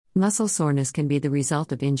Muscle soreness can be the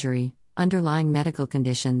result of injury, underlying medical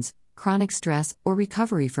conditions, chronic stress, or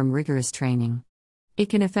recovery from rigorous training. It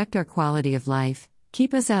can affect our quality of life,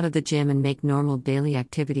 keep us out of the gym, and make normal daily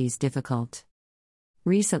activities difficult.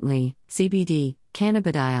 Recently, CBD,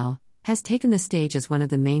 cannabidiol, has taken the stage as one of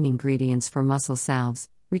the main ingredients for muscle salves,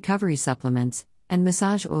 recovery supplements, and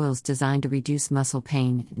massage oils designed to reduce muscle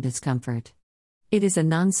pain and discomfort. It is a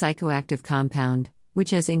non-psychoactive compound,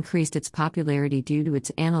 which has increased its popularity due to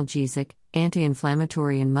its analgesic,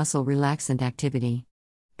 anti-inflammatory, and muscle relaxant activity.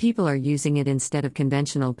 People are using it instead of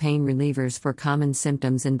conventional pain relievers for common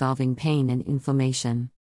symptoms involving pain and inflammation.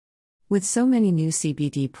 With so many new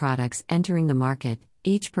CBD products entering the market,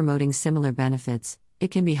 each promoting similar benefits,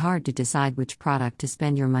 it can be hard to decide which product to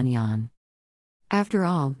spend your money on. After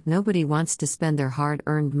all, nobody wants to spend their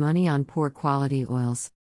hard-earned money on poor quality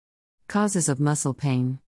oils. Causes of muscle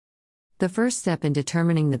pain. The first step in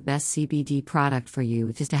determining the best CBD product for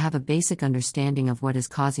you is to have a basic understanding of what is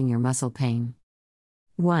causing your muscle pain.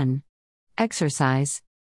 1. Exercise.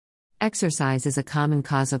 Exercise is a common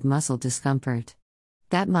cause of muscle discomfort.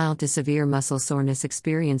 That mild to severe muscle soreness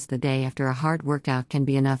experienced the day after a hard workout can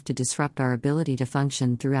be enough to disrupt our ability to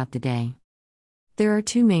function throughout the day. There are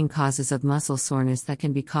two main causes of muscle soreness that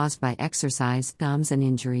can be caused by exercise: DOMS and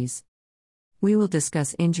injuries. We will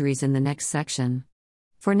discuss injuries in the next section.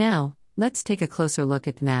 For now, let's take a closer look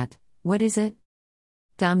at DMAT. What is it?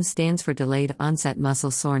 DOMS stands for delayed onset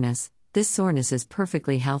muscle soreness. This soreness is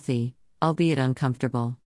perfectly healthy, albeit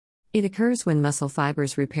uncomfortable. It occurs when muscle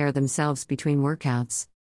fibers repair themselves between workouts.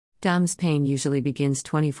 DOMS pain usually begins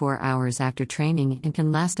 24 hours after training and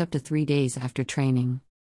can last up to 3 days after training.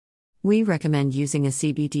 We recommend using a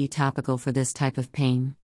CBD topical for this type of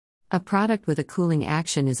pain. A product with a cooling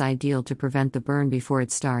action is ideal to prevent the burn before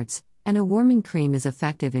it starts, and a warming cream is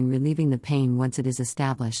effective in relieving the pain once it is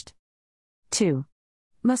established. 2.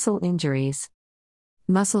 Muscle injuries.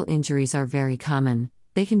 Muscle injuries are very common.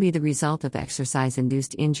 They can be the result of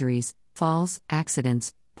exercise-induced injuries, falls,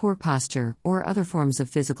 accidents, poor posture, or other forms of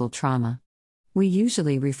physical trauma. We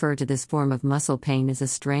usually refer to this form of muscle pain as a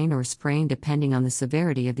strain or sprain depending on the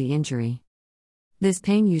severity of the injury. This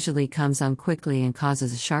pain usually comes on quickly and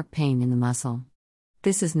causes a sharp pain in the muscle.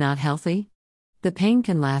 This is not healthy. The pain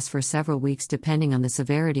can last for several weeks depending on the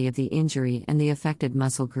severity of the injury and the affected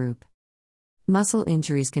muscle group. Muscle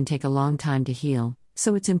injuries can take a long time to heal,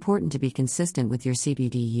 so it's important to be consistent with your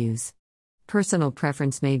CBD use. Personal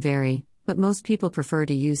preference may vary, but most people prefer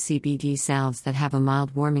to use CBD salves that have a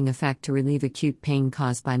mild warming effect to relieve acute pain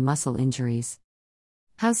caused by muscle injuries.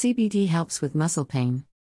 How CBD helps with muscle pain.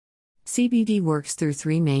 CBD works through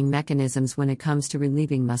 3 main mechanisms when it comes to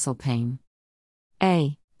relieving muscle pain.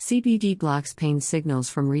 A. CBD blocks pain signals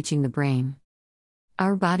from reaching the brain.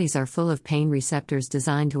 Our bodies are full of pain receptors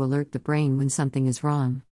designed to alert the brain when something is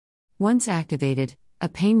wrong. Once activated, a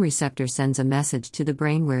pain receptor sends a message to the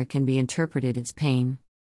brain where it can be interpreted as pain.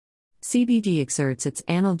 CBD exerts its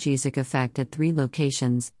analgesic effect at 3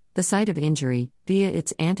 locations: the site of injury, via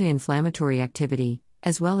its anti-inflammatory activity,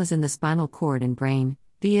 as well as in the spinal cord and brain,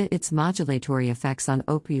 via its modulatory effects on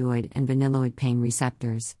opioid and vanilloid pain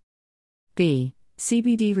receptors. B.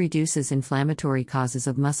 CBD reduces inflammatory causes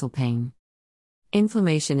of muscle pain.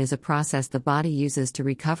 Inflammation is a process the body uses to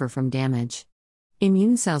recover from damage.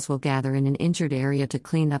 Immune cells will gather in an injured area to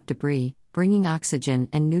clean up debris, bringing oxygen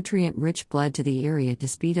and nutrient-rich blood to the area to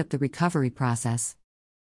speed up the recovery process.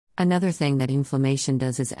 Another thing that inflammation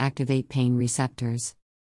does is activate pain receptors.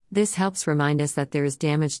 This helps remind us that there is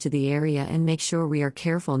damage to the area and make sure we are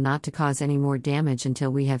careful not to cause any more damage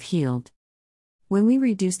until we have healed. When we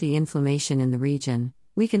reduce the inflammation in the region,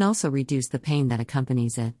 we can also reduce the pain that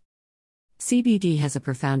accompanies it. CBD has a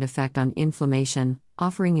profound effect on inflammation,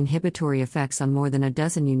 offering inhibitory effects on more than a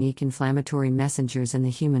dozen unique inflammatory messengers in the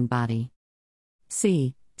human body.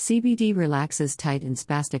 C. CBD relaxes tight and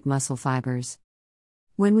spastic muscle fibers.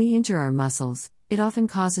 When we injure our muscles, it often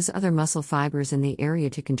causes other muscle fibers in the area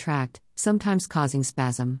to contract, sometimes causing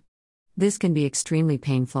spasm. This can be extremely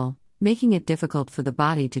painful, making it difficult for the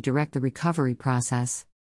body to direct the recovery process.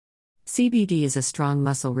 CBD is a strong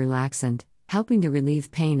muscle relaxant, helping to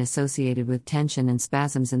relieve pain associated with tension and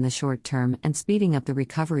spasms in the short term and speeding up the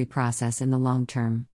recovery process in the long term.